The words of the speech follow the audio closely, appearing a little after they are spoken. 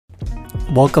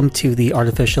Welcome to the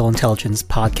Artificial Intelligence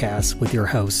Podcast with your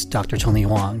host, Dr. Tony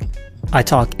Wong. I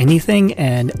talk anything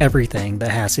and everything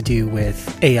that has to do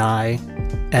with AI,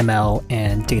 ML,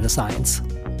 and data science.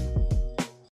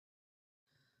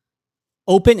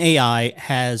 OpenAI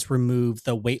has removed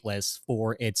the waitlist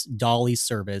for its DALL-E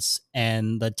service,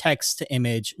 and the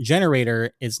text-to-image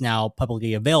generator is now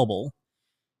publicly available.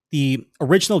 The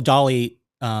original DALL-E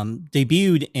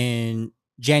debuted in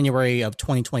January of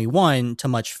 2021 to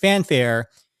much fanfare,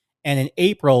 and in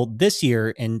April this year,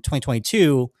 in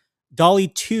 2022, DALL-E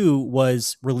 2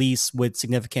 was released with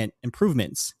significant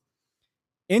improvements.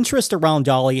 Interest around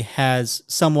DALL-E has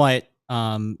somewhat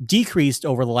decreased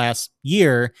over the last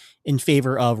year in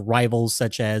favor of rivals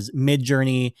such as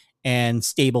Midjourney and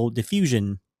Stable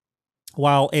Diffusion.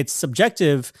 While it's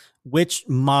subjective which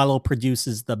model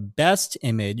produces the best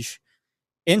image,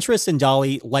 interest in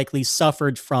DALL-E likely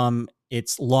suffered from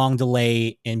its long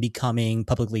delay in becoming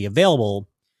publicly available.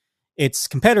 Its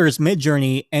competitors,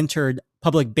 Midjourney, entered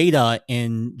public beta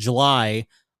in July,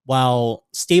 while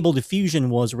Stable Diffusion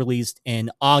was released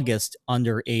in August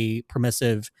under a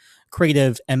permissive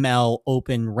Creative ML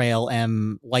Open Rail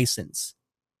M license.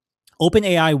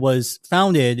 OpenAI was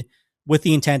founded with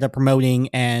the intent of promoting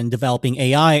and developing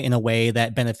AI in a way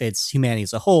that benefits humanity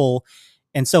as a whole.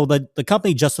 And so the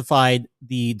company justified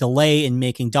the delay in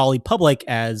making DALL-E public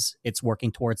as it's working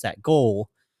towards that goal.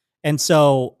 And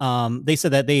so they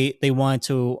said that they wanted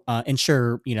to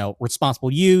ensure,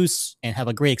 responsible use and have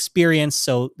a great experience.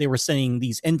 So they were sending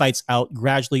these invites out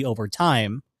gradually over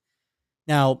time.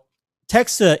 Now,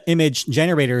 text-to-image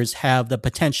generators have the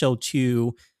potential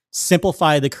to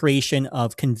simplify the creation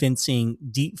of convincing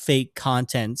deepfake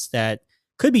contents that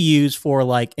could be used for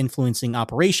like influencing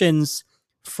operations,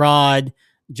 fraud,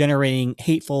 generating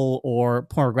hateful or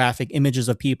pornographic images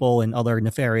of people and other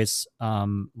nefarious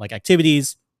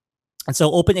activities. And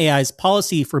so OpenAI's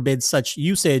policy forbids such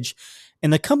usage.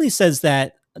 And the company says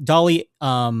that DALL-E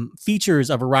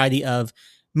features a variety of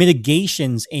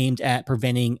mitigations aimed at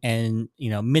preventing and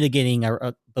mitigating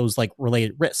those like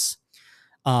related risks.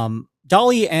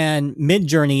 DALL-E and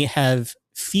Midjourney have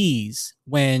fees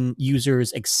when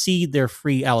users exceed their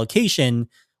free allocation,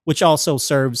 which also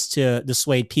serves to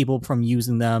dissuade people from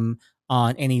using them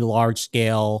on any large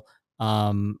scale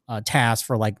tasks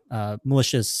for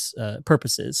malicious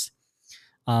purposes.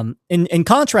 In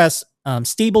contrast,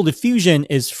 Stable Diffusion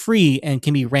is free and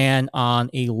can be ran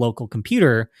on a local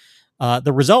computer.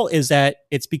 The result is that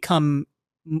it's become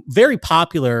very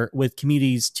popular with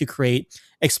communities to create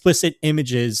explicit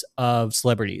images of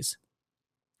celebrities.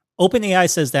 OpenAI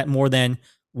says that more than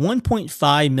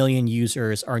 1.5 million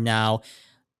users are now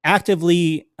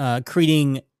actively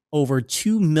creating over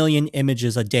 2 million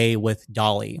images a day with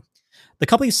DALL-E. The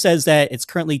company says that it's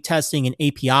currently testing an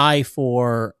API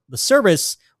for the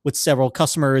service with several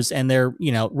customers, and they're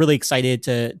really excited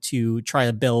to try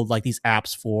to build like these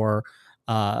apps for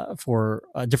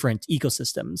different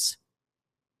ecosystems.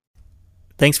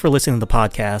 Thanks for listening to the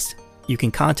podcast. You can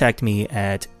contact me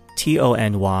at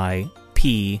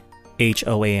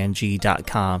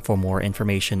tonyphoang.com for more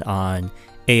information on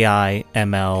AI,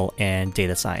 ML, and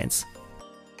data science.